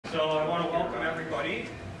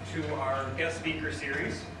to our guest speaker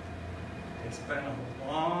series. It's been a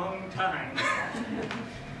long time.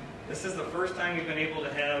 This is the first time we've been able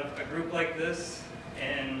to have a group like this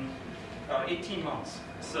in about 18 months.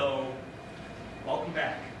 So, welcome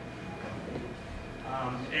back.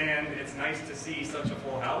 And it's nice to see such a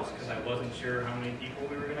full house because I wasn't sure how many people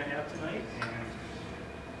we were going to have tonight. And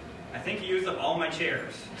I think you used up all my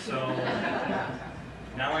chairs. So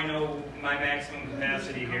now I know my maximum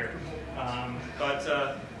capacity here.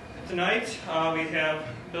 But tonight we have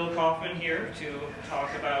Bill Kauffman here to talk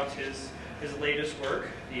about his latest work,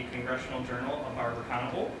 the Congressional Journal of Barber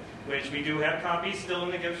Conable, which we do have copies still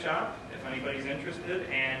in the gift shop if anybody's interested.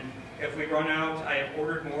 And if we run out, I have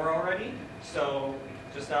ordered more already. So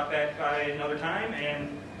just stop back by another time and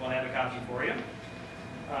we'll have a copy for you.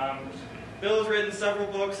 Bill has written several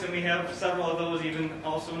books, and we have several of those even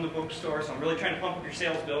also in the bookstore, so I'm really trying to pump up your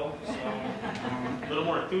sales, Bill. So, a little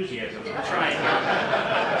more enthusiasm. I'm trying.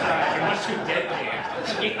 You're much too deadpan.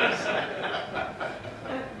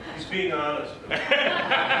 He's being honest.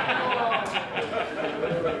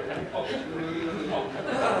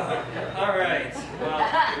 All right. Well,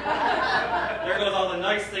 there goes all the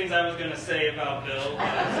nice things I was going to say about Bill.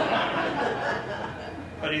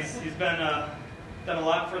 But he's been done a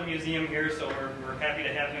lot for the museum here, so we're happy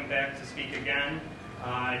to have him back to speak again.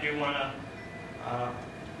 I do want to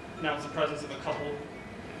announce the presence of a couple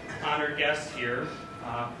honored guests here.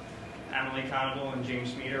 Emily Conable and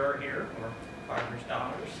James Schmieder are here, or Barber's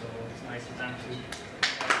daughters, so it's nice of them to.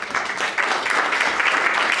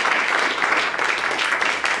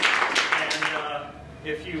 And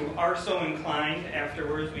if you are so inclined,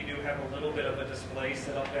 afterwards we do have a little bit of a display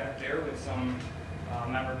set up back there with some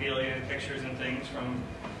memorabilia and pictures and things from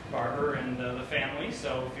Barber and the family,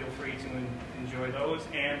 so feel free to enjoy those.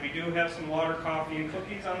 And we do have some water, coffee, and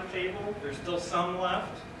cookies on the table. There's still some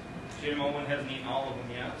left. Jim Owen hasn't eaten all of them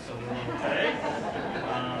yet, so we're okay.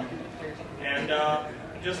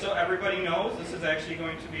 Just so everybody knows, this is actually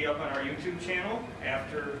going to be up on our YouTube channel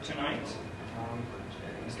after tonight.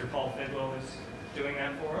 Mr. Paul Fidwell is doing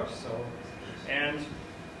that for us. So, and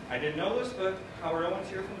I didn't know this, but Howard Owen's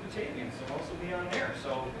here from Batavia, so he'll also be on there.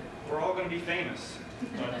 So we're all going to be famous.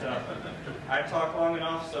 But I've talked long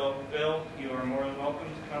enough, so Bill, you are more than welcome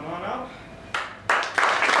to come on up.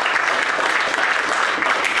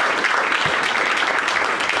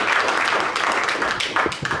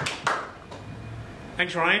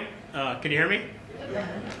 Thanks, Ryan. Can you hear me?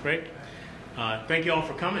 Great. Thank you all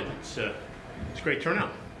for coming. It's a great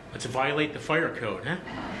turnout. Let's violate the fire code, huh?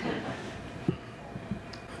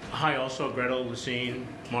 Hi, also Gretel, Lucine,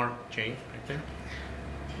 Mark, Jane, right there.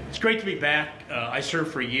 It's great to be back. I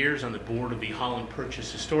served for years on the board of the Holland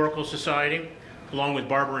Purchase Historical Society, along with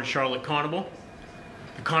Barber and Charlotte Conable.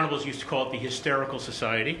 The Conables used to call it the Hysterical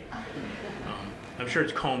Society. I'm sure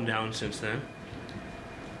it's calmed down since then.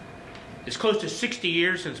 It's close to 60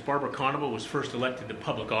 years since Barber Conable was first elected to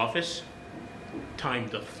public office. Time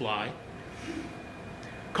doth fly.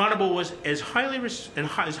 Conable was as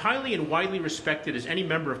highly and widely respected as any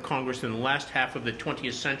member of Congress in the last half of the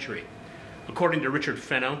 20th century, according to Richard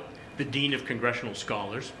Fenno, the Dean of Congressional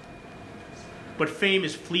Scholars. But fame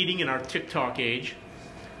is fleeting in our TikTok age.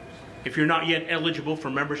 If you're not yet eligible for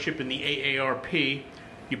membership in the AARP,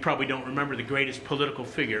 you probably don't remember the greatest political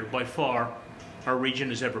figure, by far, our region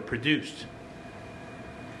has ever produced.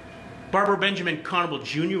 Barber Benjamin Conable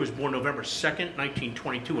Jr. was born November 2nd,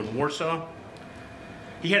 1922 in Warsaw.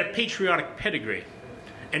 He had a patriotic pedigree.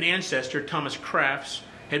 An ancestor, Thomas Crafts,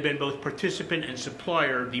 had been both participant and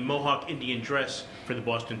supplier of the Mohawk Indian dress for the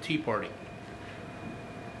Boston Tea Party.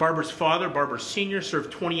 Barber's father, Barber Sr.,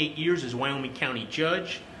 served 28 years as Wyoming County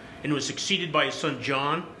Judge and was succeeded by his son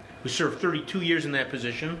John, who served 32 years in that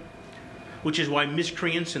position, which is why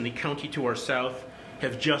miscreants in the county to our south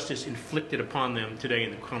have justice inflicted upon them today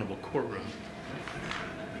in the Conable courtroom.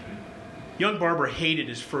 Young Barber hated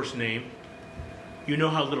his first name. You know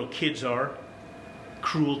how little kids are,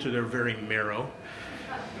 cruel to their very marrow.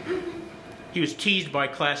 He was teased by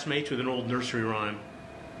classmates with an old nursery rhyme.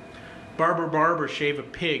 Barber, barber, shave a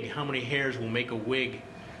pig. How many hairs will make a wig?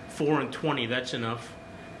 4 and 20, that's enough.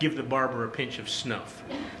 Give the barber a pinch of snuff.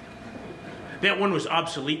 That one was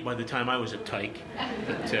obsolete by the time I was a tyke,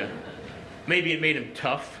 but maybe it made him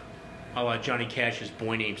tough, a la Johnny Cash's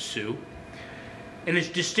Boy Named Sue. And his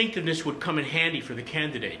distinctiveness would come in handy for the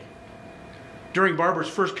candidate. During Barber's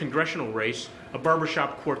first congressional race, a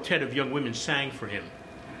barbershop quartet of young women sang for him.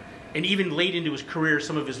 And even late into his career,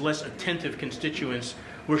 some of his less attentive constituents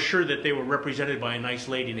were sure that they were represented by a nice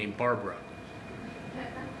lady named Barbara.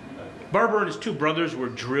 Barber and his two brothers were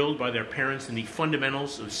drilled by their parents in the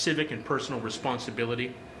fundamentals of civic and personal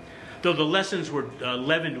responsibility. though the lessons were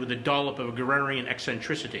leavened with a dollop of agrarian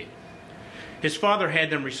eccentricity. His father had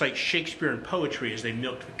them recite Shakespeare and poetry as they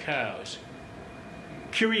milked the cows.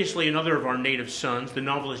 Curiously, another of our native sons, the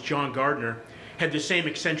novelist John Gardner, had the same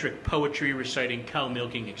eccentric poetry reciting cow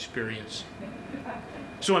milking experience.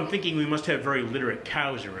 So I'm thinking we must have very literate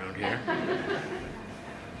cows around here.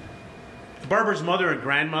 Barber's mother and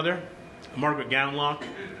grandmother, Margaret Gownlock,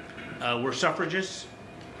 were suffragists.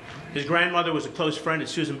 His grandmother was a close friend of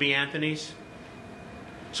Susan B. Anthony's.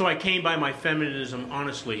 So I came by my feminism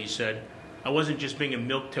honestly, he said. I wasn't just being a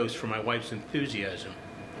milquetoast for my wife's enthusiasm.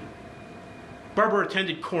 Barber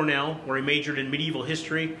attended Cornell, where he majored in medieval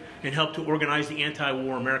history and helped to organize the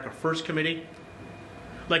Anti-War America First Committee.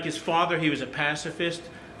 Like his father, he was a pacifist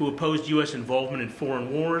who opposed U.S. involvement in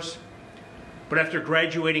foreign wars. But after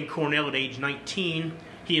graduating Cornell at age 19,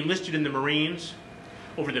 he enlisted in the Marines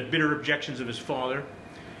over the bitter objections of his father,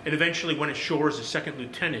 and eventually went ashore as a second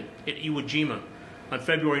lieutenant at Iwo Jima on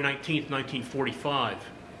February 19, 1945.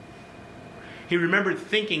 He remembered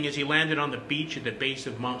thinking as he landed on the beach at the base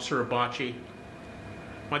of Mount Suribachi,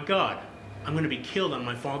 "My God, I'm going to be killed on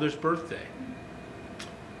my father's birthday."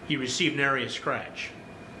 He received nary a scratch.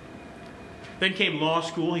 Then came law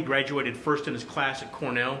school. He graduated first in his class at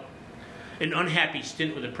Cornell, an unhappy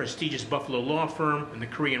stint with a prestigious Buffalo law firm in the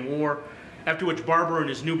Korean War, after which Barber and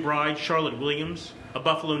his new bride, Charlotte Williams, a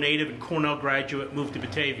Buffalo native and Cornell graduate, moved to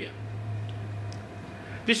Batavia.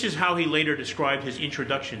 This is how he later described his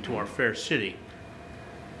introduction to our fair city.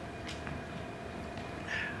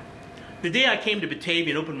 The day I came to Batavia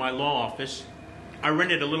and opened my law office, I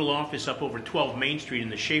rented a little office up over 12 Main Street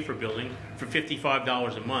in the Schaefer building for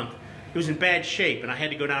 $55 a month. It was in bad shape, and I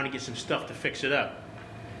had to go down and get some stuff to fix it up.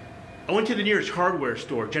 I went to the nearest hardware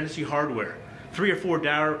store, Genesee Hardware, 3 or 4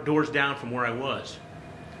 doors down from where I was.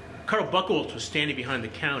 Carl Buchholz was standing behind the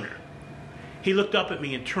counter. He looked up at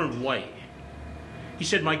me and turned white. He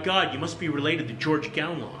said, "My God, you must be related to George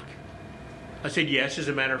Gownlock." I said, "Yes, as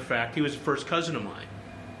a matter of fact, he was a first cousin of mine."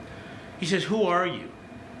 He says, "Who are you?"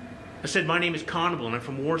 I said, "My name is Conable and I'm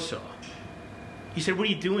from Warsaw." He said, "What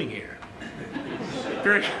are you doing here?"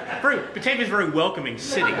 Batavia's a very welcoming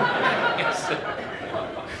city. Yes.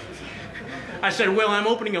 I said, "Well, I'm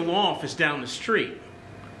opening a law office down the street."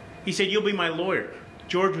 He said, "You'll be my lawyer.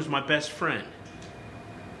 George was my best friend."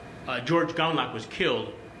 George Gownlock was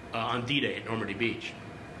killed on D-Day at Normandy Beach.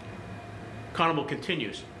 Conable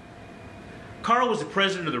continues. "Carl was the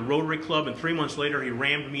president of the Rotary Club, and 3 months later he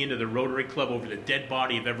rammed me into the Rotary Club over the dead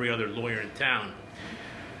body of every other lawyer in town.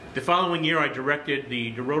 The following year I directed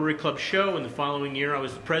the Rotary Club show, and the following year I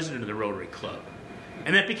was the president of the Rotary Club.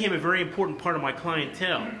 And that became a very important part of my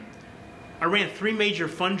clientele. I ran 3 major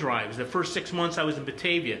fund drives the first 6 months I was in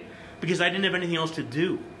Batavia because I didn't have anything else to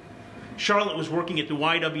do. Charlotte was working at the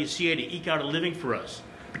YWCA to eke out a living for us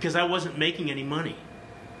because I wasn't making any money.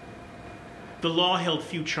 The law held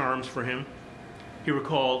few charms for him. He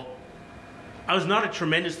recalled, "I was not a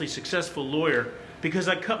tremendously successful lawyer because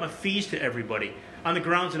I cut my fees to everybody on the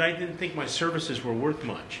grounds that I didn't think my services were worth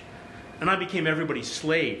much. And I became everybody's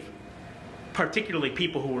slave, particularly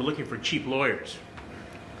people who were looking for cheap lawyers."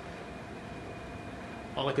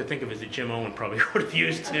 All I could think of is that Jim Owen probably would have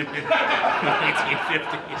used him in the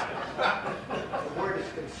 1950s. The word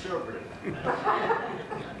is conservative.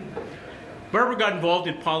 Barber got involved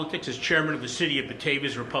in politics as chairman of the City of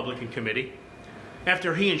Batavia's Republican Committee.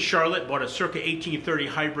 After he and Charlotte bought a circa 1830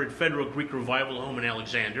 hybrid federal Greek revival home in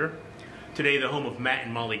Alexander, today the home of Matt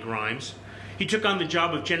and Molly Grimes, he took on the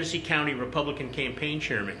job of Genesee County Republican campaign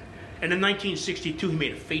chairman, and in 1962 he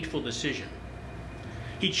made a fateful decision.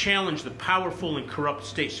 He challenged the powerful and corrupt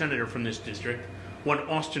state senator from this district, one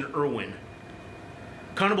Austin Irwin.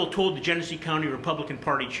 Conable told the Genesee County Republican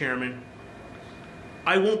Party chairman,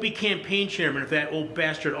 "I won't be campaign chairman if that old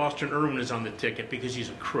bastard Austin Irwin is on the ticket because he's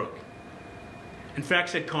a crook." In fact,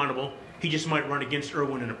 said Conable, he just might run against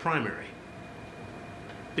Irwin in a primary.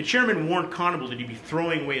 The chairman warned Conable that he'd be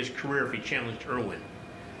throwing away his career if he challenged Irwin.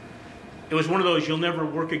 It was one of those "you'll never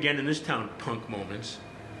work again in this town" punk moments.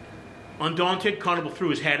 Undaunted, Conable threw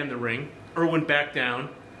his hat in the ring. Irwin backed down.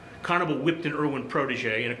 Conable whipped an Irwin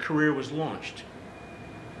protege, and a career was launched.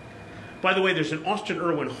 By the way, there's an Austin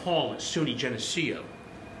Irwin Hall at SUNY Geneseo.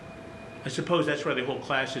 I suppose that's where they hold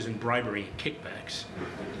classes in bribery and kickbacks.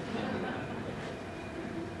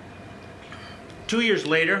 2 years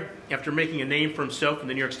later, after making a name for himself in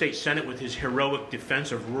the New York State Senate with his heroic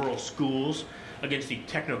defense of rural schools against the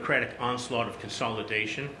technocratic onslaught of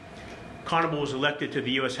consolidation, Conable was elected to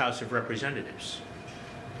the U.S. House of Representatives.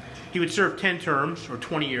 He would serve 10 terms, or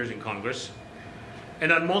 20 years in Congress,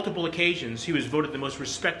 and on multiple occasions he was voted the most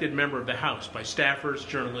respected member of the House by staffers,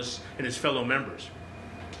 journalists, and his fellow members.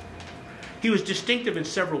 He was distinctive in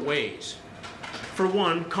several ways. For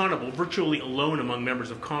one, Conable, virtually alone among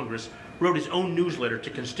members of Congress, wrote his own newsletter to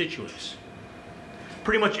constituents.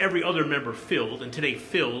 Pretty much every other member filled, and today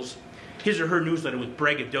fills, his or her newsletter with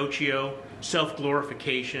braggadocio,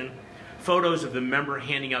 self-glorification, photos of the member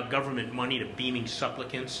handing out government money to beaming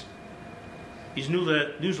supplicants. These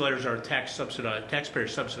newsletters are a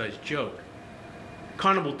taxpayer-subsidized joke.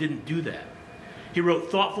 Conable didn't do that. He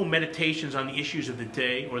wrote thoughtful meditations on the issues of the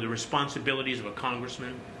day or the responsibilities of a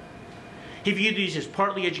congressman. He viewed these as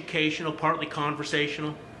partly educational, partly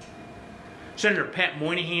conversational. Senator Pat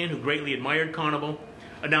Moynihan, who greatly admired Conable,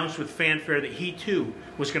 announced with fanfare that he too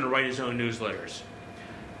was going to write his own newsletters.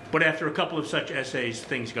 But after a couple of such essays,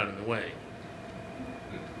 things got in the way.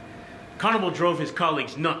 Conable drove his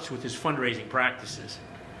colleagues nuts with his fundraising practices.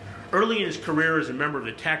 Early in his career as a member of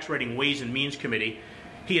the Tax Writing Ways and Means Committee,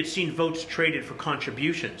 he had seen votes traded for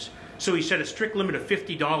contributions, so he set a strict limit of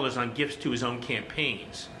 $50 on gifts to his own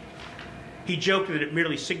campaigns. He joked that it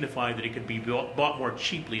merely signified that it could be bought more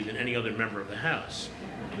cheaply than any other member of the House.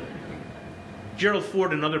 Gerald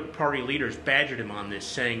Ford and other party leaders badgered him on this,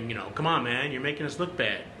 saying, you know, come on, man, you're making us look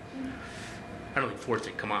bad. I don't think Ford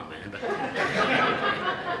said, come on, man.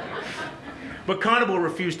 But Conable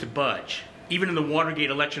refused to budge, even in the Watergate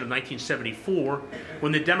election of 1974,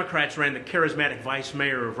 when the Democrats ran the charismatic vice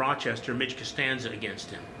mayor of Rochester, Midge Costanza,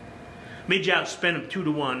 against him. Midge outspent him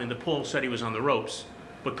 2-1, and the poll said he was on the ropes,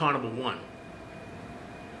 but Conable won.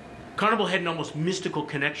 Conable had an almost mystical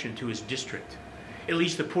connection to his district, at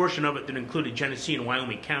least the portion of it that included Genesee and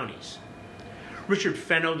Wyoming counties. Richard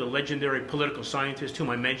Fenno, the legendary political scientist whom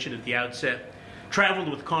I mentioned at the outset, traveled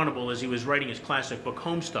with Conable as he was writing his classic book,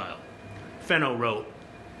 Homestyle. Fenno wrote,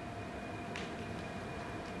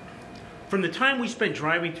 "From the time we spent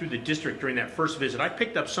driving through the district during that first visit, I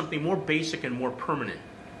picked up something more basic and more permanent.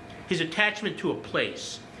 His attachment to a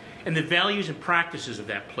place and the values and practices of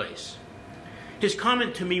that place. His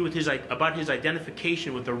comment to me about his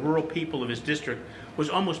identification with the rural people of his district was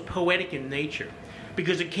almost poetic in nature,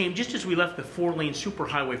 because it came just as we left the 4-lane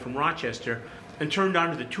superhighway from Rochester and turned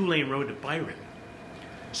onto the 2-lane road to Byron.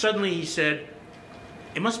 Suddenly he said,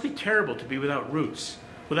 'It must be terrible to be without roots,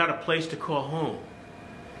 without a place to call home.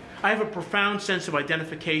 I have a profound sense of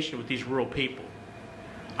identification with these rural people.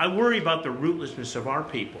 I worry about the rootlessness of our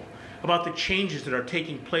people, about the changes that are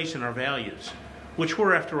taking place in our values, which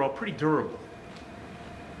were, after all, pretty durable.'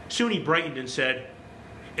 Soon he brightened and said,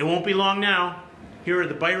 'It won't be long now. Here are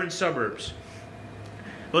the Byron suburbs.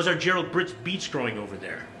 Those are Gerald Britt's beets growing over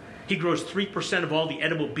there. He grows 3% of all the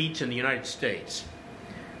edible beets in the United States.'"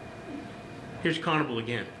 Here's Conable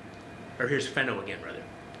again, or here's Fenno again, rather.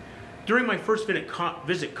 "During my first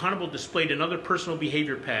visit, Conable displayed another personal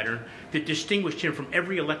behavior pattern that distinguished him from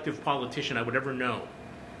every elective politician I would ever know.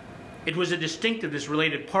 It was a distinctiveness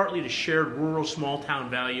related partly to shared rural small-town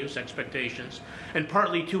values, expectations, and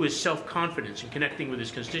partly to his self-confidence in connecting with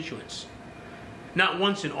his constituents. Not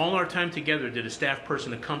once in all our time together did a staff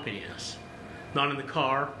person accompany us, not in the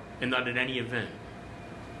car and not at any event.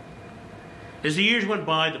 As the years went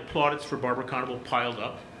by, the plaudits for Barber Conable piled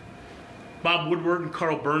up. Bob Woodward and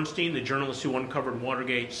Carl Bernstein, the journalists who uncovered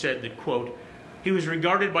Watergate, said that, quote, he was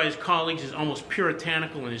regarded by his colleagues as almost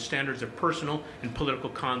puritanical in his standards of personal and political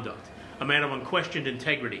conduct, a man of unquestioned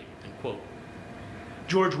integrity, end quote.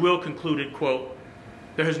 George Will concluded, quote,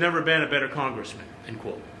 there has never been a better congressman, end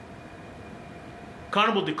quote.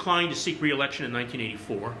 Conable declined to seek re-election in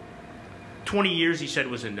 1984. 20 years, he said,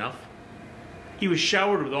 was enough. He was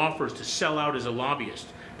showered with offers to sell out as a lobbyist,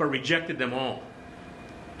 but rejected them all.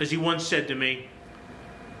 As he once said to me,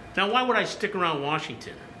 now why would I stick around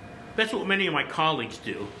Washington? That's what many of my colleagues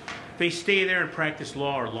do. They stay there and practice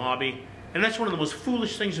law or lobby, and that's one of the most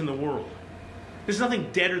foolish things in the world. There's nothing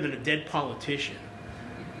deader than a dead politician.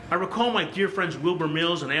 I recall my dear friends Wilbur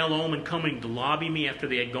Mills and Al Ullman coming to lobby me after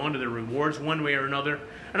they had gone to their rewards one way or another,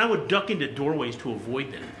 and I would duck into doorways to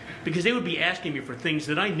avoid them, because they would be asking me for things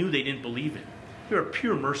that I knew they didn't believe in. They were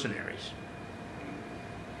pure mercenaries.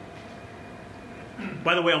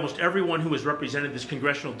 By the way, almost everyone who has represented this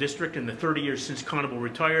congressional district in the 30 years since Conable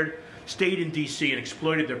retired stayed in D.C. and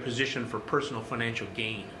exploited their position for personal financial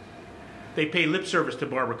gain. They pay lip service to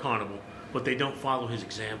Barber Conable, but they don't follow his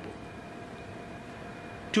example.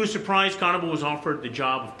 To his surprise, Conable was offered the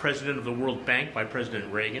job of president of the World Bank by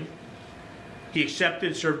President Reagan. He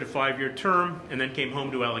accepted, served a 5-year term, and then came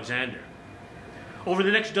home to Alexander. Over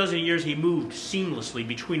the next dozen years, he moved seamlessly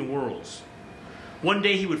between worlds. One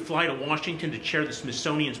day he would fly to Washington to chair the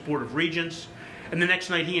Smithsonian's Board of Regents, and the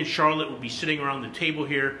next night he and Charlotte would be sitting around the table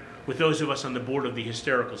here with those of us on the board of the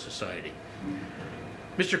Hysterical Society.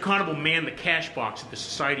 Mr. Conable manned the cash box at the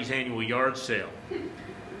Society's annual yard sale.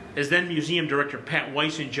 As then museum director Pat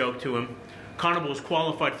Wyson joked to him, Conable was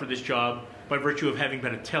qualified for this job by virtue of having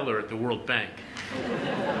been a teller at the World Bank.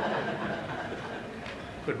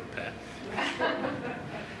 Good one, Pat.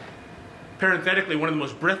 Parenthetically, one of the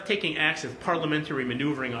most breathtaking acts of parliamentary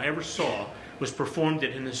maneuvering I ever saw was performed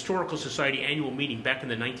at an Historical Society annual meeting back in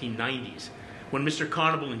the 1990s, when Mr.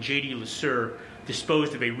 Conable and J.D. LeSueur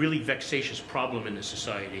disposed of a really vexatious problem in the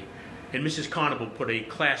society, and Mrs. Conable put a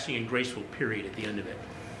classy and graceful period at the end of it.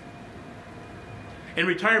 In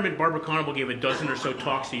retirement, Barber Conable gave a dozen or so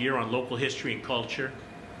talks a year on local history and culture.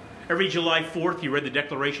 Every July 4th, he read the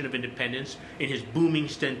Declaration of Independence in his booming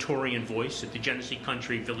stentorian voice at the Genesee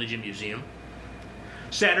Country Village and Museum.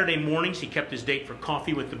 Saturday mornings, he kept his date for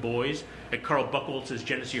coffee with the boys at Carl Buchholz's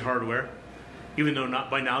Genesee Hardware, even though not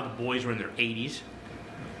by now the boys were in their 80s.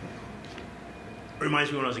 It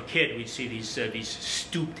reminds me when I was a kid, we'd see these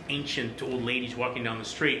stooped, ancient old ladies walking down the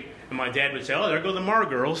street, and my dad would say, "Oh, there go the Mar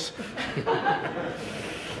girls."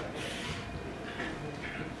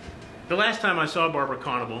 The last time I saw Barber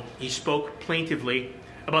Conable, he spoke plaintively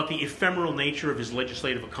about the ephemeral nature of his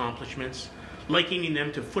legislative accomplishments, likening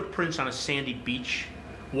them to footprints on a sandy beach,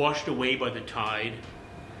 washed away by the tide.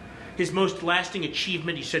 His most lasting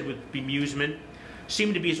achievement, he said with bemusement,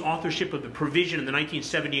 seemed to be his authorship of the provision in the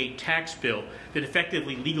 1978 tax bill that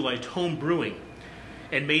effectively legalized home brewing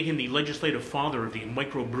and made him the legislative father of the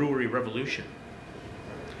microbrewery revolution.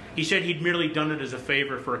 He said he'd merely done it as a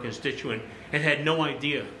favor for a constituent and had no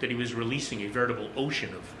idea that he was releasing a veritable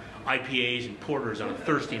ocean of IPAs and porters on a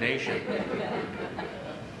thirsty nation.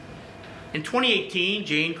 In 2018,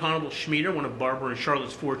 Jane Conable Schmieder, one of Barbara and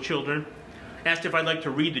Charlotte's 4 children, asked if I'd like to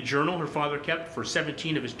read the journal her father kept for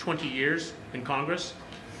 17 of his 20 years in Congress.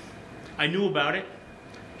 I knew about it.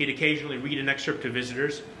 He'd occasionally read an excerpt to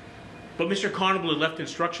visitors. But Mr. Conable had left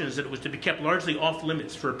instructions that it was to be kept largely off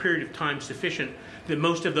limits for a period of time sufficient that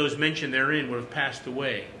most of those mentioned therein would have passed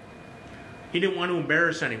away. He didn't want to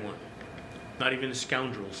embarrass anyone, not even the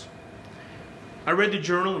scoundrels. I read the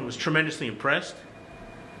journal and was tremendously impressed.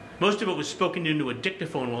 Most of it was spoken into a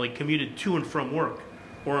dictaphone while he commuted to and from work,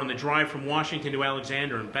 or on the drive from Washington to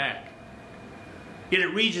Alexander and back. Yet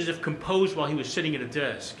it reads as if composed while he was sitting at a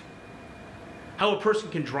desk. How a person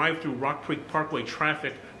can drive through Rock Creek Parkway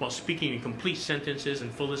traffic while speaking in complete sentences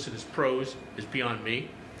and felicitous prose is beyond me.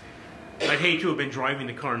 I'd hate to have been driving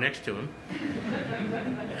the car next to him.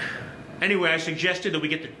 Anyway, I suggested that we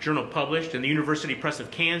get the journal published, and the University Press of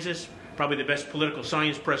Kansas, probably the best political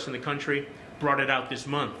science press in the country, brought it out this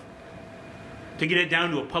month. To get it down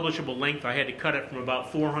to a publishable length, I had to cut it from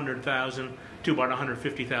about 400,000 to about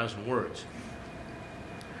 150,000 words.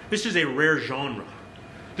 This is a rare genre.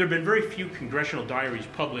 There have been very few congressional diaries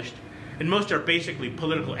published, and most are basically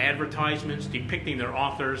political advertisements depicting their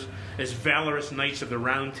authors as valorous knights of the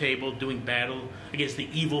Round Table doing battle against the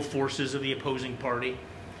evil forces of the opposing party.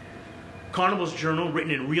 Conable's journal,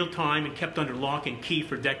 written in real time and kept under lock and key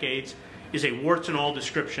for decades, is a warts and all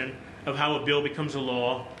description of how a bill becomes a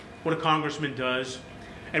law, what a congressman does,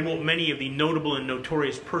 and what many of the notable and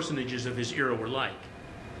notorious personages of his era were like.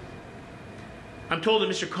 I'm told that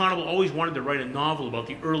Mr. Conable always wanted to write a novel about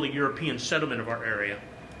the early European settlement of our area.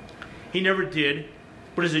 He never did,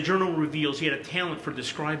 but as the journal reveals, he had a talent for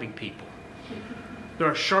describing people. There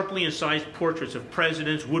are sharply incised portraits of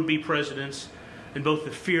presidents, would-be presidents, and both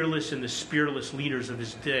the fearless and the spiritless leaders of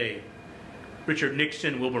his day. Richard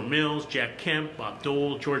Nixon, Wilbur Mills, Jack Kemp, Bob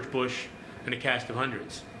Dole, George Bush, and a cast of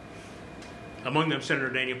hundreds. Among them, Senator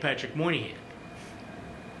Daniel Patrick Moynihan.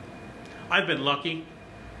 I've been lucky.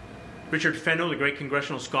 Richard Fenno, the great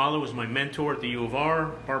congressional scholar, was my mentor at the U of R.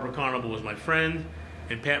 Barber Conable was my friend,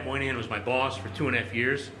 and Pat Moynihan was my boss for 2.5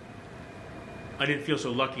 years. I didn't feel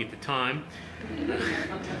so lucky at the time.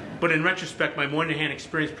 But in retrospect, my Moynihan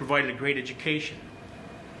experience provided a great education.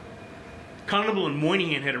 Conable and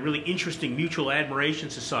Moynihan had a really interesting mutual admiration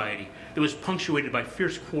society that was punctuated by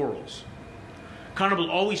fierce quarrels. Conable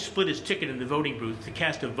always split his ticket in the voting booth to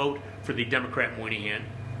cast a vote for the Democrat Moynihan,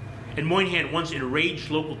 and Moynihan once enraged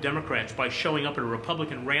local Democrats by showing up at a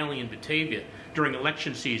Republican rally in Batavia during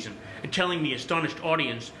election season and telling the astonished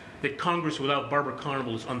audience that Congress without Barber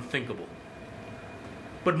Conable is unthinkable.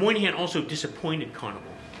 But Moynihan also disappointed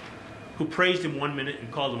Conable, who praised him one minute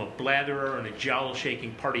and called him a blatherer and a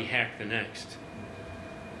jowl-shaking party hack the next.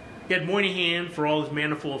 Yet Moynihan, for all his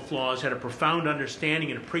manifold flaws, had a profound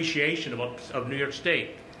understanding and appreciation of New York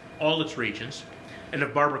State, all its regions, and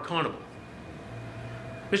of Barber Conable.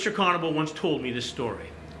 Mr. Conable once told me this story.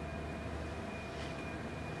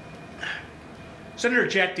 Senator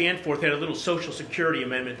Jack Danforth had a little Social Security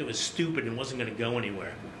amendment that was stupid and wasn't going to go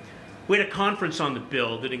anywhere. We had a conference on the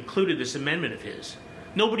bill that included this amendment of his.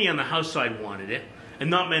 Nobody on the House side wanted it, and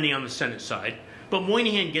not many on the Senate side, but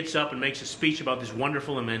Moynihan gets up and makes a speech about this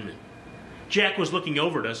wonderful amendment. Jack was looking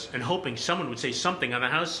over at us and hoping someone would say something on the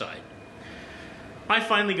House side. I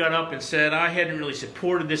finally got up and said I hadn't really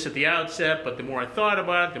supported this at the outset, but the more I thought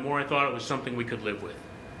about it, the more I thought it was something we could live with.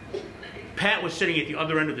 Pat was sitting at the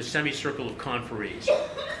other end of the semicircle of conferees.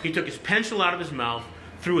 He took his pencil out of his mouth,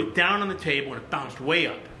 threw it down on the table, and it bounced way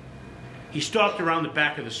up. He stalked around the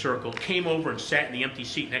back of the circle, came over and sat in the empty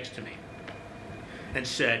seat next to me, and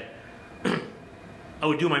said, I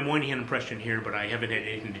would do my Moynihan impression here, but I haven't had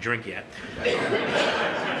anything to drink yet.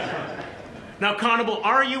 Now, Conable,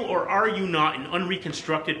 are you or are you not an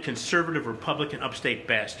unreconstructed conservative Republican upstate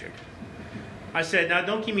bastard? I said, now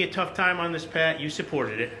don't give me a tough time on this, Pat. You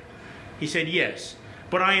supported it. He said, yes,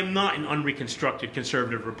 but I am not an unreconstructed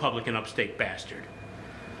conservative Republican upstate bastard.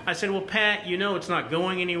 I said, well, Pat, you know it's not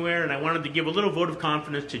going anywhere, and I wanted to give a little vote of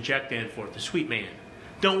confidence to Jack Danforth, the sweet man.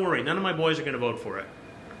 Don't worry, none of my boys are going to vote for it.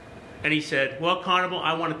 And he said, well, Conable,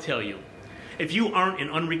 I want to tell you, if you aren't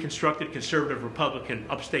an unreconstructed conservative Republican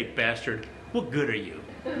upstate bastard, what good are you?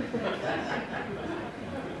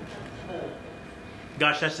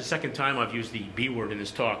 Gosh, that's the second time I've used the B word in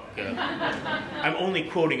this talk. I'm only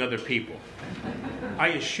quoting other people.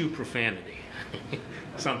 I eschew profanity.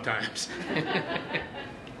 Sometimes.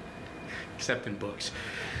 Except in books.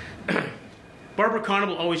 Barber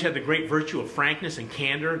Conable always had the great virtue of frankness and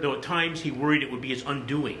candor, though at times he worried it would be his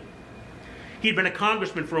undoing. He had been a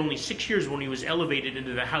congressman for only 6 years when he was elevated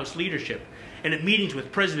into the House leadership, and at meetings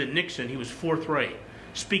with President Nixon, he was forthright,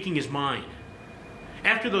 speaking his mind.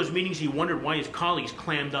 After those meetings, he wondered why his colleagues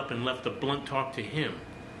clammed up and left the blunt talk to him.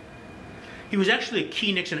 He was actually a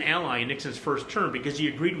key Nixon ally in Nixon's first term because he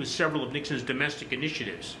agreed with several of Nixon's domestic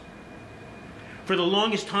initiatives. For the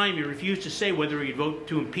longest time, he refused to say whether he'd vote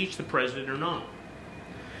to impeach the president or not.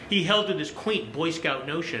 He held to this quaint Boy Scout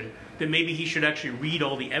notion that maybe he should actually read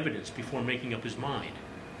all the evidence before making up his mind.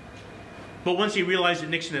 But once he realized that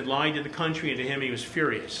Nixon had lied to the country and to him, he was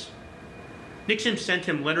furious. Nixon sent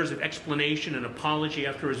him letters of explanation and apology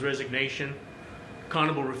after his resignation.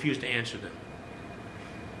 Conable refused to answer them.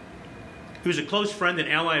 He was a close friend and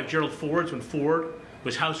ally of Gerald Ford's when Ford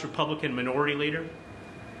was House Republican Minority Leader.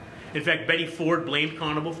 In fact, Betty Ford blamed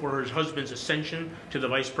Conable for her husband's ascension to the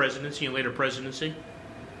vice presidency and later presidency.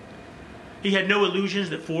 He had no illusions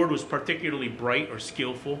that Ford was particularly bright or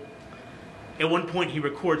skillful. At one point, he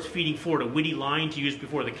records feeding Ford a witty line to use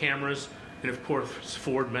before the cameras, and of course,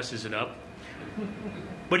 Ford messes it up.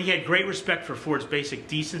 But he had great respect for Ford's basic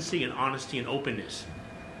decency and honesty and openness.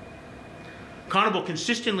 Conable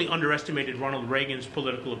consistently underestimated Ronald Reagan's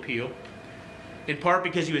political appeal, in part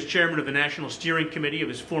because he was chairman of the National Steering Committee of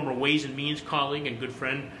his former Ways and Means colleague and good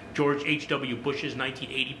friend George H.W. Bush's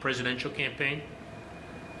 1980 presidential campaign.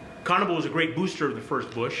 Conable was a great booster of the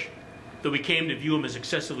first Bush, though we came to view him as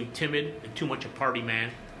excessively timid and too much a party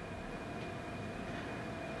man.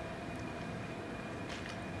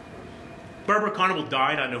 Barber Conable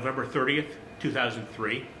died on November 30th,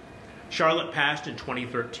 2003. Charlotte passed in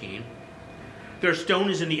 2013. Their stone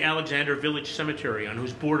is in the Alexander Village Cemetery, on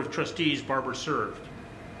whose board of trustees Barber served.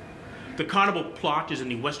 The Conable plot is in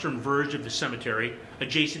the western verge of the cemetery,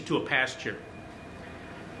 adjacent to a pasture.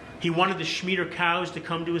 He wanted the Schmieder cows to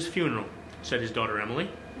come to his funeral, said his daughter Emily.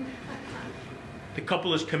 The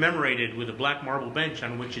couple is commemorated with a black marble bench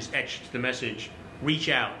on which is etched the message, "Reach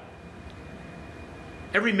out."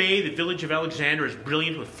 Every May, the village of Alexander is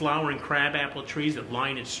brilliant with flowering crabapple trees that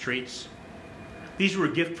line its streets. These were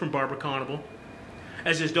a gift from Barber Conable.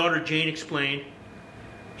 As his daughter Jane explained,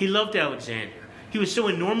 he loved Alexander. He was so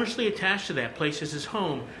enormously attached to that place as his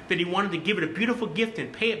home that he wanted to give it a beautiful gift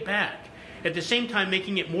and pay it back, at the same time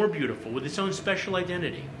making it more beautiful with its own special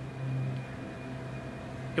identity.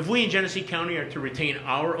 If we in Genesee County are to retain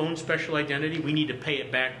our own special identity, we need to pay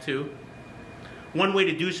it back too. One way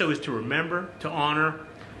to do so is to remember, to honor,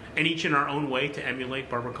 and each in our own way to emulate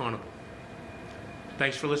Barber Conable.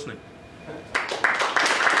 Thanks for listening.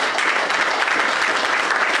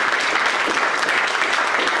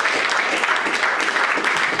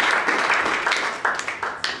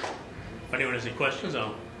 If anyone has any questions,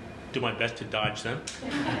 I'll do my best to dodge them.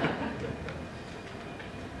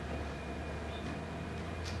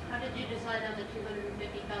 How did you decide on the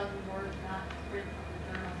 250,000 words not written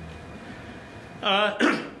on the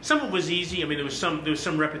journal? Some of it was easy. I mean, there was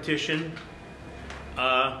some repetition.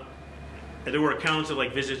 There were accounts of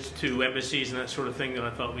like visits to embassies and that sort of thing that I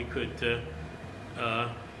thought we could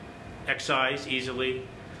excise easily.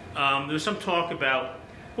 There was some talk about.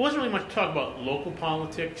 There wasn't really much talk about local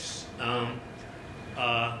politics,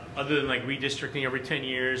 other than like redistricting every 10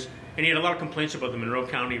 years. And he had a lot of complaints about the Monroe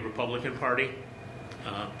County Republican Party.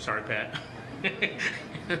 Sorry, Pat.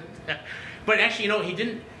 But actually, you know,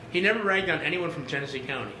 he never ragged on anyone from Genesee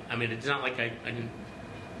County. I mean, it's not like I didn't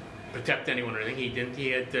protect anyone or anything. He didn't. He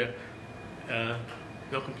had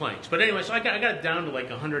no complaints. But anyway, so I got it down to like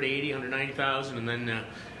 180, 190,000, and then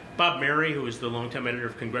Bob Mary, who was the longtime editor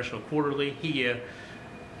of Congressional Quarterly, he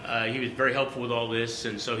was very helpful with all this,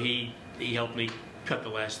 and so he helped me cut the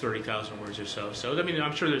last 30,000 words or so. So I mean,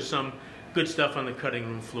 I'm sure there's some good stuff on the cutting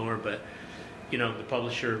room floor, but you know, the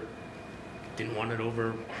publisher didn't want it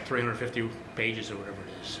over 350 pages or whatever it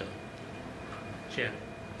is. So yeah.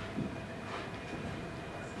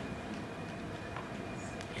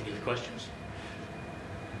 Any other questions?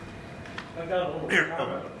 I got a little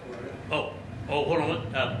comment for you. Oh, hold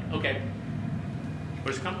on. Okay.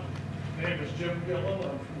 Where's it coming? My name is Jim Gillen.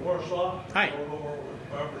 I'm from Warsaw. Hi. I rode over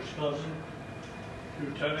with Barbara's cousin to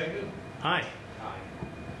Tennigan. Hi.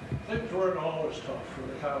 Things weren't always tough for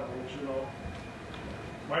the Conables, you know.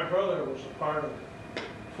 My brother was a part of the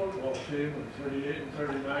football team in 38 and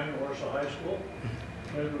 39 in Warsaw High School.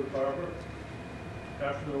 Played with Barbara.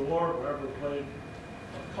 After the war, Barbara played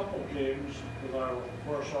a couple games with our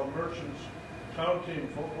Warsaw Merchants town team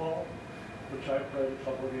football, which I played a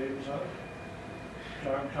couple games on.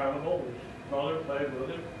 John Conable, his brother, played with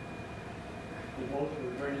him. They both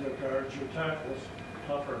would bring their cards or tackles,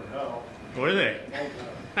 tougher than hell. Were they? All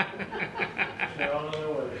time. Stay out of their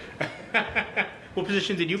way. What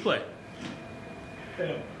position did you play?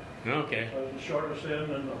 Him. Okay. I was the shortest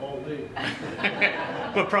end in the whole league.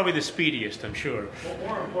 But probably the speediest, I'm sure. But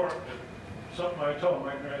more important, something I tell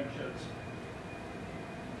my grandkids.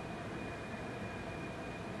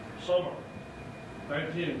 Summer,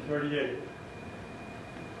 1938.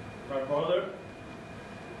 My brother,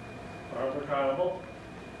 Barber Conable,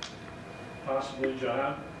 possibly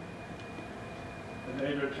John, and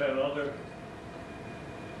 8 or 10 other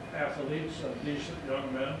athletes and decent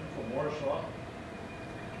young men from Warsaw.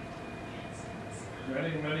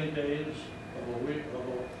 Many, many days of a week, of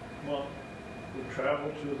a month, we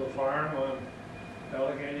traveled to the farm on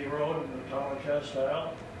Allegheny Road in the town of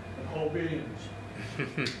Castile and hoe beans,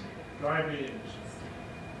 dry beans,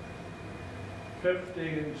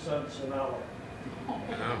 15 cents an hour.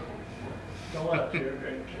 Wow. Don't let your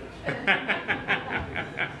grandkids.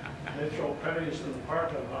 They throw pennies in the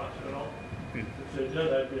parking lot, you know. If they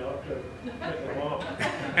did, I'd be out there picking them up.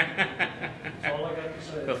 That's all I got to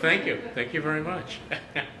say. Well, thank you. Thank you very much.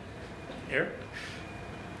 Eric?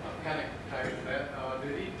 I'm kind of tired of that.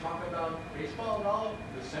 Did he talk about baseball at all?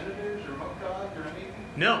 The Senators or Muck Dogs or anything?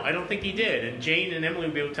 No, I don't think he did. And Jane and Emily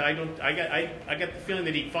will be able to. I got the feeling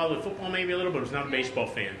that he followed football maybe a little, but was not a baseball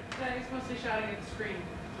fan. Yeah, he's mostly shouting at the screen.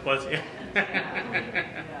 Was it?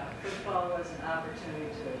 Yeah, football was an opportunity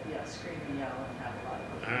to, scream and yell and have a lot of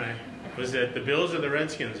fun. All right. Was it the Bills or the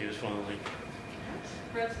Redskins he was following?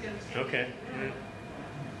 Redskins. Okay.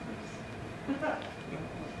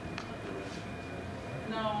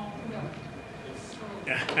 No.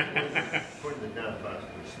 According to Don Fox,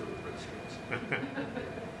 we're still the Redskins.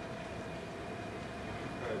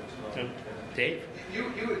 So, Dave? You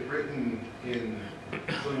had written in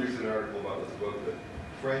some recent article about this book that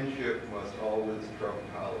friendship must always trump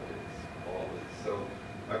politics, always. So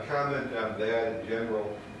a comment on that in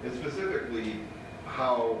general, and specifically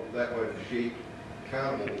how that might have shaped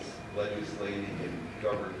Conable's legislating and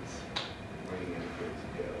governance weighing in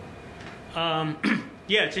together.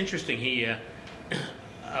 Yeah, it's interesting. He,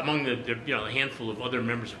 among the handful of other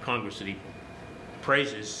members of Congress that he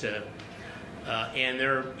praises, and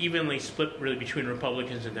they're evenly split really between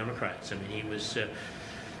Republicans and Democrats. I mean,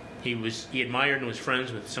 he admired and was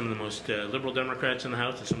friends with some of the most liberal Democrats in the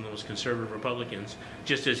House and some of the most conservative Republicans,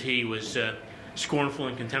 just as he was scornful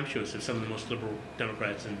and contemptuous of some of the most liberal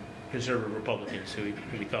Democrats and conservative Republicans who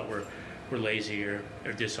he thought were lazy or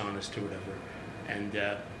dishonest or whatever. And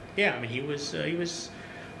I mean, he was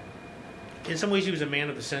in some ways he was a man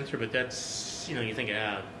of the center, but that's, you think,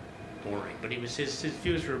 boring. But his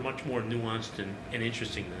views were much more nuanced and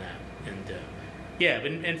interesting than that.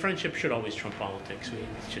 And and friendship should always trump politics. We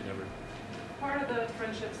should never. Part of the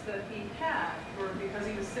friendships that he had were because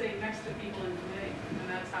he was sitting next to people in committee, and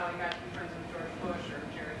that's how he got to be friends with George Bush or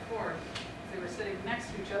Jerry Ford. They were sitting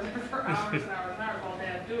next to each other for hours and hours and hours while they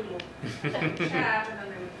had doodle and chat, and then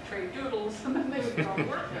they would trade doodles, and then they would get all the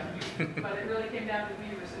work done. But it really came down to who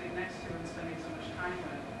you were sitting next to and spending so much time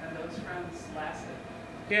with, and those friends lasted.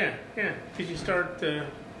 Yeah, because you start. I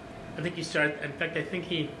think you start. In fact, I think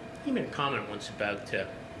he made a comment once about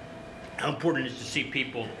how important it is to see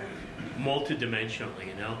people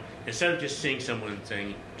multidimensionally. Instead of just seeing someone and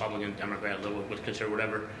saying Republican, Democrat, liberal, conservative,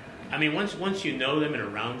 whatever. I mean, once you know them in a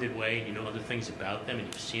rounded way, and you know other things about them, and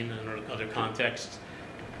you've seen them in other contexts,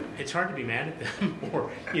 it's hard to be mad at them, or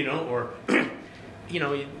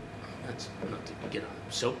that's not to get on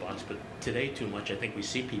a soapbox, but today too much I think we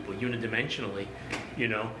see people unidimensionally,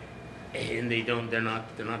 and they're not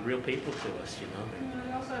real people to us, You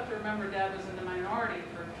also have to remember Dad was in the minority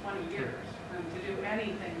for 20 years, and to do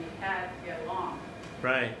anything you had to get along.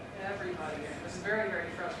 Right. Everybody. It was very, very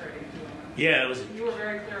frustrating to him. Yeah, it was. You were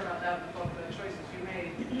very clear about that in the book. The choices you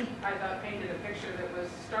made, I thought, painted a picture that was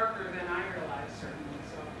starker than I realized, certainly.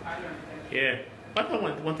 So I learned things. Yeah. I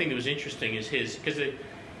thought one thing that was interesting is because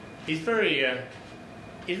he's very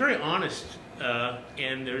honest,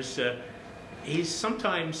 and he's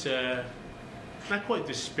sometimes not quite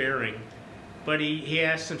despairing, but he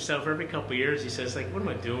asks himself every couple of years. He says, like, what am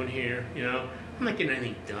I doing here? I'm not getting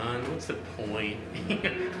anything done. What's the point?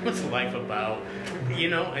 What's life about?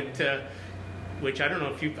 Which I don't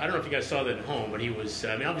know if you guys saw that at home, but he was.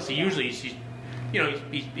 I mean, obviously, usually he's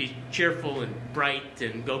cheerful and bright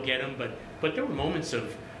and go get him, but there were moments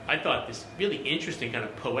of, I thought, this really interesting kind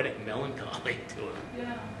of poetic melancholy to him.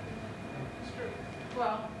 Yeah, it's true.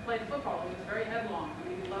 Well, played football. He was very headlong. I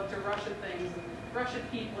mean, he loved to rush at things and rush at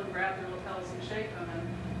people and grab their lapels and shake them, and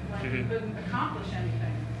when he couldn't accomplish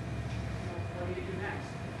anything, what do you do next?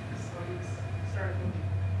 So he started looking.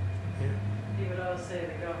 Yeah. He would always say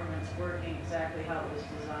the government's working exactly how it was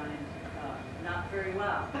designed, not very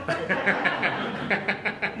well.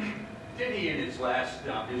 Did he, in his last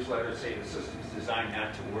newsletter, say the system's designed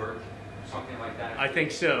not to work? Something like that? I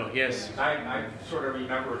think so, yes. I sort of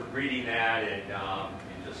remember reading that and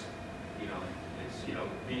just, it's,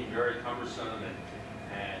 being very cumbersome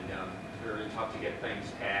and very tough to get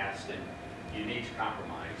things passed, and you need to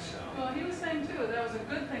compromise. Well, he was saying, too, that was a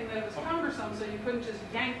good thing that it was cumbersome, so you couldn't just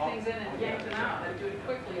yank things in and yank them out and do it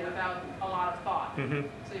quickly without a lot of thought. Mm-hmm.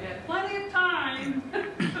 So you had plenty of time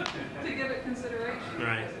to give it consideration,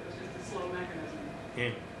 right. Because it was just a slow mechanism.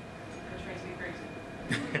 Yeah. Which makes me crazy.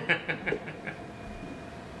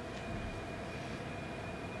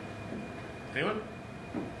 Anyone?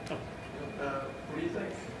 Oh. What do you think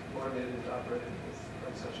motivated to operate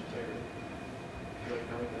with such integrity?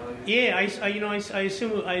 Yeah, I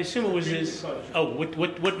assume it was his. Oh,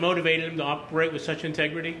 what motivated him to operate with such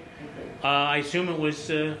integrity? I assume it was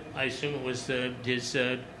his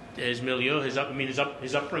milieu, his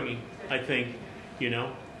upbringing. I think,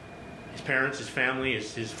 his parents, his family,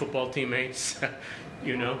 his football teammates.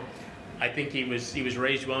 I think he was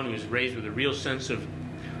raised well, and he was raised with a real sense of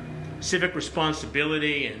civic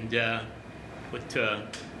responsibility and what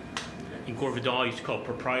in Gore Vidal used to call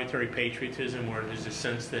proprietary patriotism, where there's a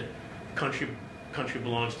sense that country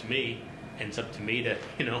belongs to me, and it's up to me to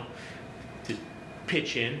to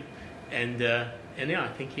pitch in, and yeah, I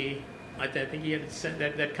think he had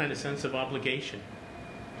that kind of sense of obligation.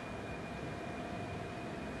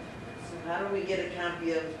 So how do we get a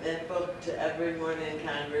copy of that book to everyone in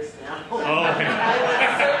Congress now? Oh, I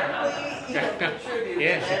would certainly contribute to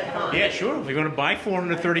that fund. Yeah, sure. If you're going to buy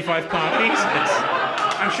 435 copies,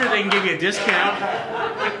 I'm sure they can give you a discount.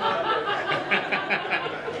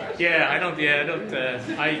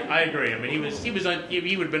 I agree. I mean, he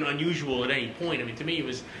would have been unusual at any point. I mean, to me, he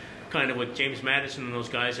was kind of what James Madison and those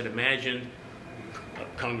guys had imagined a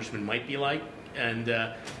congressman might be like, and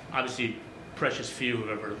obviously, precious few have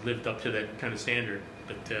ever lived up to that kind of standard.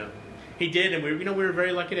 But he did, and we were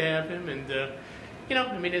very lucky to have him. And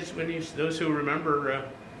it's those who remember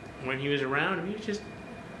when he was around. I mean, he was just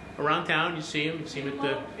around town. You see him at the. He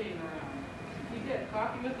loved being around. He did.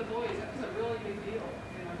 Coffee with the boys. That was a really big deal.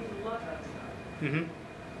 He loved that stuff. Mm-hmm.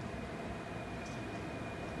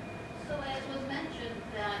 So as was mentioned,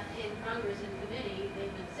 that in Congress and committee, they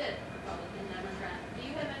would sit, Republican, Democrat. Do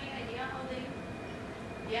you have any idea how they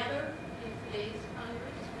gather in today's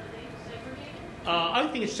Congress? Are they segregated? I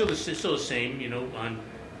think it's still the same, on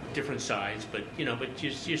different sides, but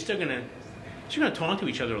you're still gonna talk to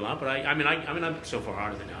each other a lot. But I'm so far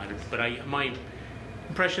harder than others. But my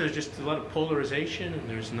impression is just a lot of polarization, and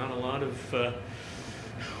there's not a lot of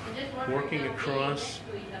working across.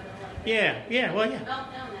 Yeah,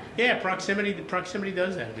 proximity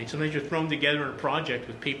does that. I mean, sometimes you're thrown together in a project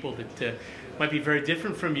with people that might be very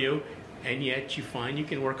different from you, and yet you find you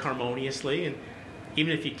can work harmoniously. And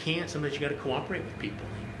even if you can't, sometimes you got to cooperate with people.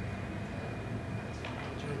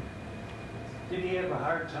 Did he have a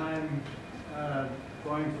hard time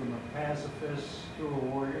going from a pacifist to a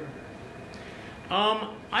warrior?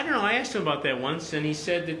 I don't know. I asked him about that once, and he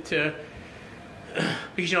said that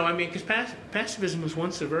because pacifism was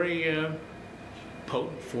once a very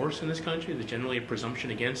potent force in this country. There's generally a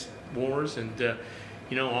presumption against wars, and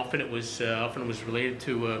often it was related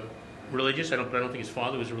to religious. I don't think his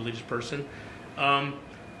father was a religious person,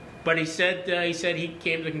 But he said he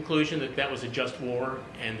came to the conclusion that that was a just war,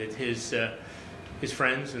 and that his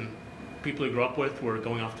friends and people he grew up with were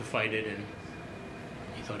going off to fight it, and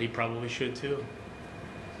he thought he probably should too.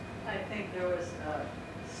 I think there was a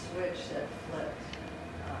switch that flipped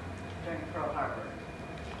during Pearl Harbor.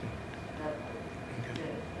 That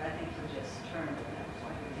did. I think he just turned at that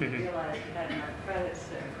point. He realized he had enough credits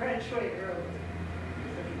to graduate early.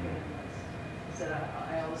 So he said, I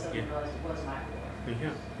all of a sudden realized it was my war.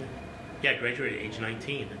 Yeah, graduated at age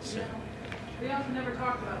 19. It's, We also never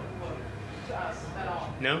talked about the book to us at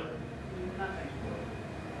all. No? Nothing.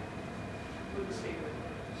 Wouldn't speak of it.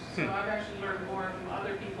 So I've actually learned more from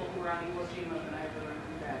other people who were on Iwo Jima than I ever learned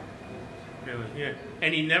from Dad. Really? Yeah.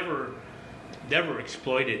 And he never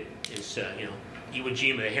exploited his, Iwo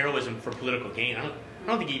Jima, the heroism for political gain. I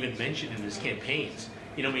don't think he even mentioned it in his campaigns.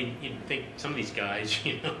 I mean, you'd think some of these guys,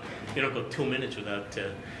 they don't go 2 minutes without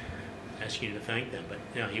asking you to thank them. But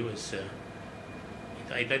he was.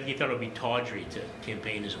 He thought it would be tawdry to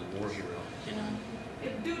campaign as a war hero.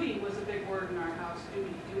 Duty was a big word in our house.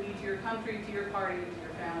 Duty to your country, to your party, to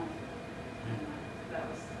your family. And that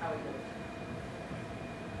was how he lived.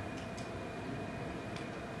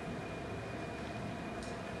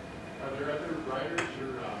 Are there other writers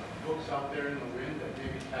or books out there in the wind that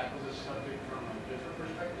maybe tackle this subject from a different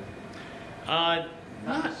perspective?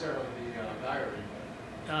 Not necessarily the diary,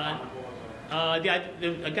 but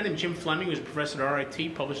a guy named Jim Fleming, who was a professor at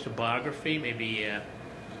RIT, published a biography maybe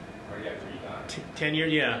 10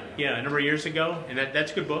 years, a number of years ago, and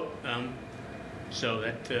that's a good book. So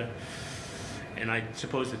that, and I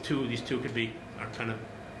suppose these two could be are kind of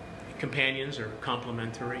companions or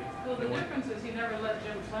complementary. Well, the difference is he never let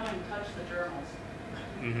Jim Fleming touch the journals.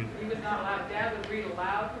 He was not allowed. Dad would read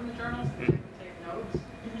aloud from the journals, and he would take notes.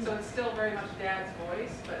 So it's still very much Dad's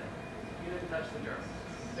voice, but you didn't touch the journals.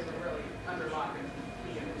 They were really under lock and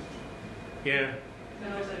key. Yeah.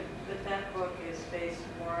 That book is based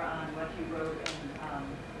more on what he wrote in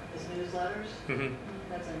his newsletters.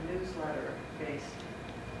 That's a newsletter-based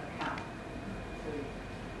account. So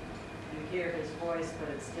you hear his voice, but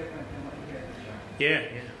it's different than what you hear in the journal. Yeah.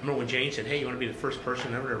 I remember when Jane said, "Hey, you want to be the first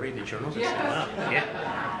person ever to read the journals?" I said, "Wow, yeah,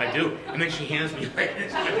 I do." And then she hands me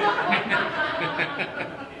this.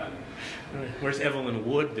 Where's Evelyn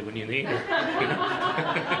Wood when you need her?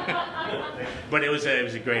 But it was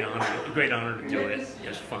a great honor to do it. It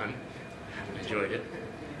was fun. I enjoyed it.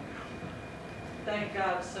 Thank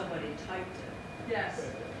God somebody typed it. Yes.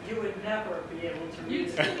 You would never be able to read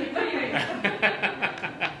it.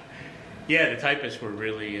 Yeah, the typists were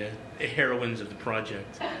really heroines of the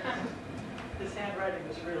project. His handwriting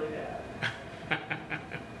was really bad.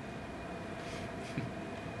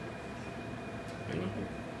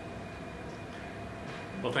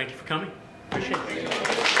 Well, thank you for coming. Appreciate it.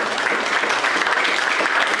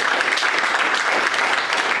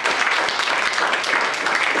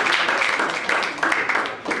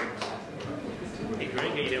 Hey,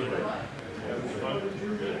 Greg, how you doing?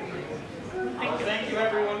 Thank you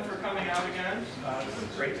everyone for coming out again.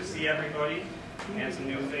 It's great to see everybody and some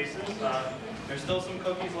new faces. There's still some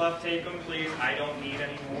cookies left. Take them, please. I don't need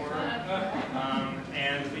any more.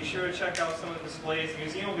 And be sure to check out some of the displays. The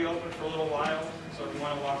museum will be open for a little while, so if you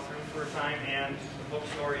want to walk through for a time, and the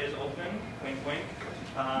bookstore is open. Wink, wink.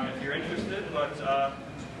 If you're interested.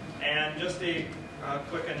 And just a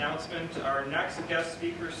quick announcement: our next guest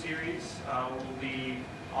speaker series will be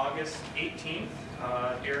August 18th.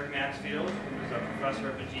 Eric Maxfield, who is a professor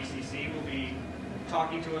at the GCC, will be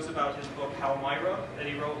talking to us about his book Halmyra that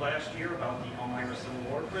he wrote last year about the Halmyra Civil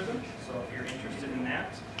War prison. So if you're interested in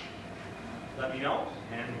that, let me know,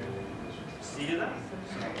 and see you then.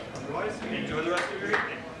 So, otherwise, enjoy the rest of your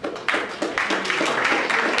evening.